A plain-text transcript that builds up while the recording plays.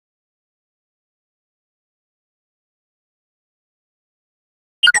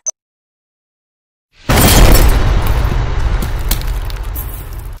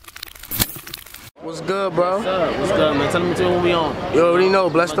What's good, bro? What's up? What's good, man? Tell me what we on. You already know.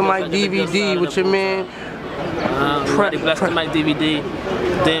 Bless the Mic DVD with your man. Bless the Mic DVD.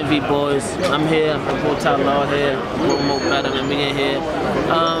 DMV boys. I'm here. Law here. More better than me in here.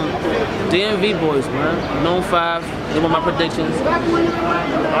 DMV boys, man. NOME 5. They were my predictions.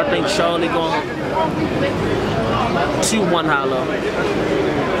 I think Charlie going 2-1 Hollow.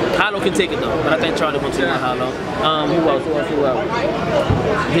 Hollow can take it though, but I think Charlie wants to 2-1 Hollow. Who else?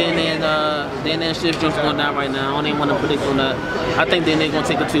 Then Shift Jones going down right now. I don't even want to predict on that. I think then they're gonna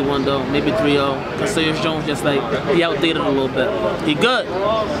take a 2-1 though, maybe 3-0. Cause Shift Jones just like he outdated a little bit. He good.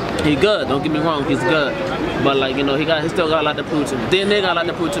 Don't get me wrong, he's good. But like he still got a lot to prove to me. Then they got a lot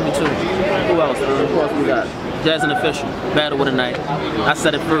to prove to me too. Who else? Who else we got? Jazz and Official, Battle of the Night. I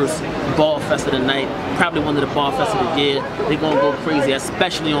said it first, Ball Fest of the Night. Probably one of the Ball Fest of the year. They gonna go crazy,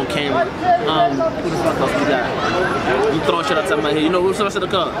 especially on camera. Who the fuck else we got? You throwing shit outside my head. You know who's the rest of the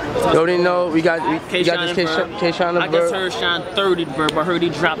car? You already know, we got this K-Shine I just heard Shine 30 Verb. I heard he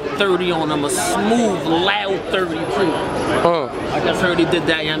dropped 30 on him, a smooth, loud 30 too. I just heard he did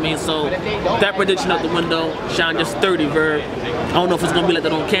that, you know what I mean? So that prediction out the window, Shine just 30 Verb. I don't know if it's gonna be like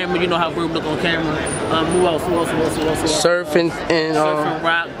that on camera. You know how Verb look on camera. Who else? Surf and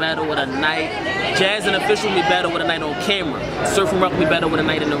Rock Battle with a Night. Jazz and Official be Battle with a Night on camera. Surf and Rock be Battle with a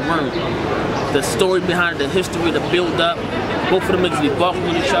Night in the room. The story behind it, the history, the build up. Both of them niggas be barking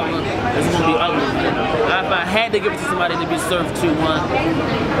with each other. It's gonna be ugly. If I had to give it to somebody, it'd be Surf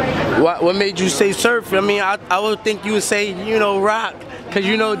 2-1. What made you say Surf? I mean, I would think you would say, Rock, cause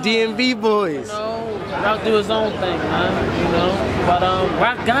DMV boys. Rock do his own thing, man. But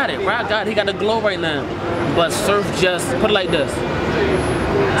Rock got it. He got the glow right now. But Surf just put it like this.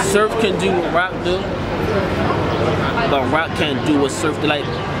 Surf can do what Rock do, but Rock can't do what Surf do. Like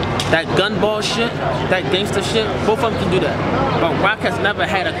that gunball shit, that gangster shit. Both of them can do that. But Rock has never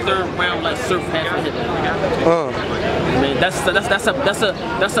had a third round like Surf has to hit that. Man, that's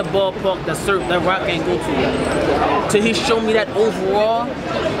a ballpark that Rock ain't go to. Till he showed me that overall.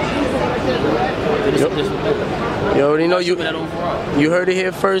 You already know you heard it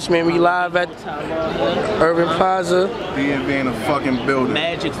here first, man. We live at IRVING PLAZA. DMV in a fucking building.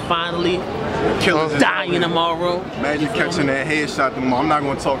 Magic's finally dying tomorrow. Magic catching that headshot tomorrow. I'm not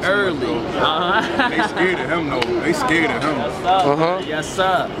gonna talk too early. They scared of him though. They scared of him. Yes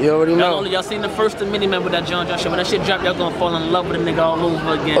sir. You already know. Y'all seen the first mini man with that John shit. When that shit drop, y'all gonna fall in love with a nigga all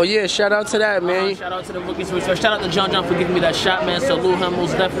over again. Oh yeah, shout out to that, man. Shout out to the rookies research. Shout out to John for giving me that shot, man. Salute him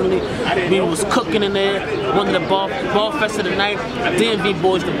most definitely. We was cooking in there. One of the ball fest of the night. DMV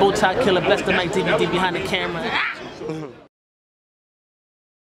boys, the bow tie killer, Bless the Mic DVD behind the camera.